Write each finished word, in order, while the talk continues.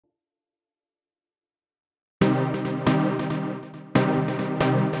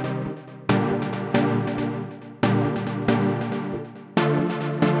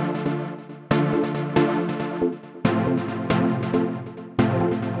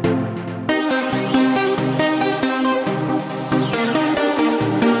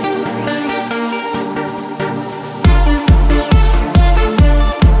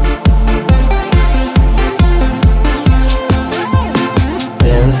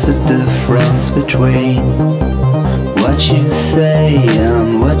the difference between what you say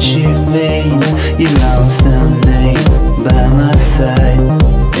and what you mean. You are standing by my side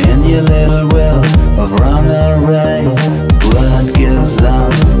in your little world of wrong or right. What goes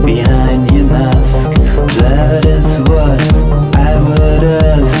on behind your mask? That is what I would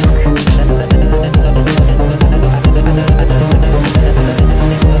ask.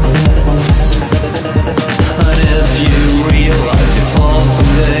 And if you realize you fall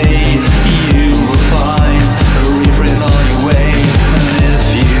someday, you will find a refrain on your way. And if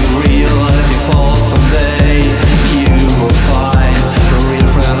you realize you fall someday, you will find a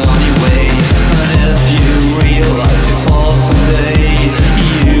refrain on your way. And if you realize you fall someday,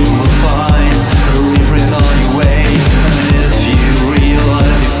 you will find a refrain on your way. And if you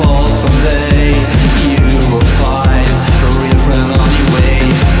realize you fall someday, you will find a refrain on your way.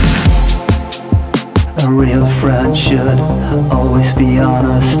 A real friend should always be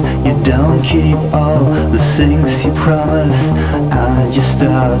honest. You don't keep all the things you promise, and you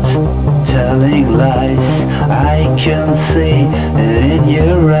start telling lies. I can see it in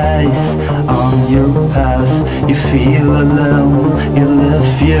your eyes. On your past, you feel alone. You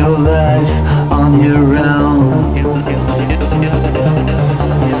live your life on your own.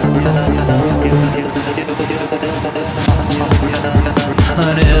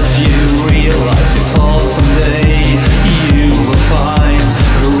 And if you realize you fall someday, you will find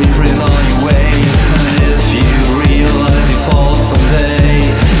a refrain on your way. And if you realize you fall someday,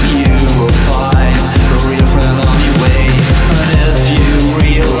 you will find a refrain on your way. And if you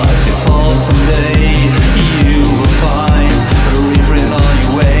realize you fall someday, you will find a refrain on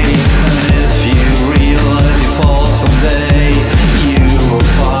your way. And if you realize you fall someday, you will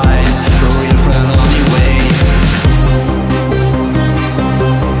find a refrain on your way.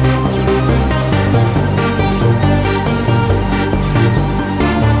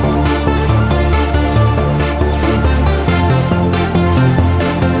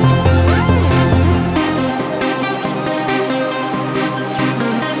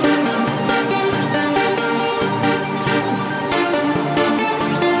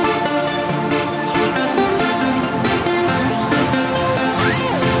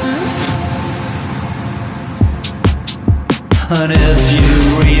 And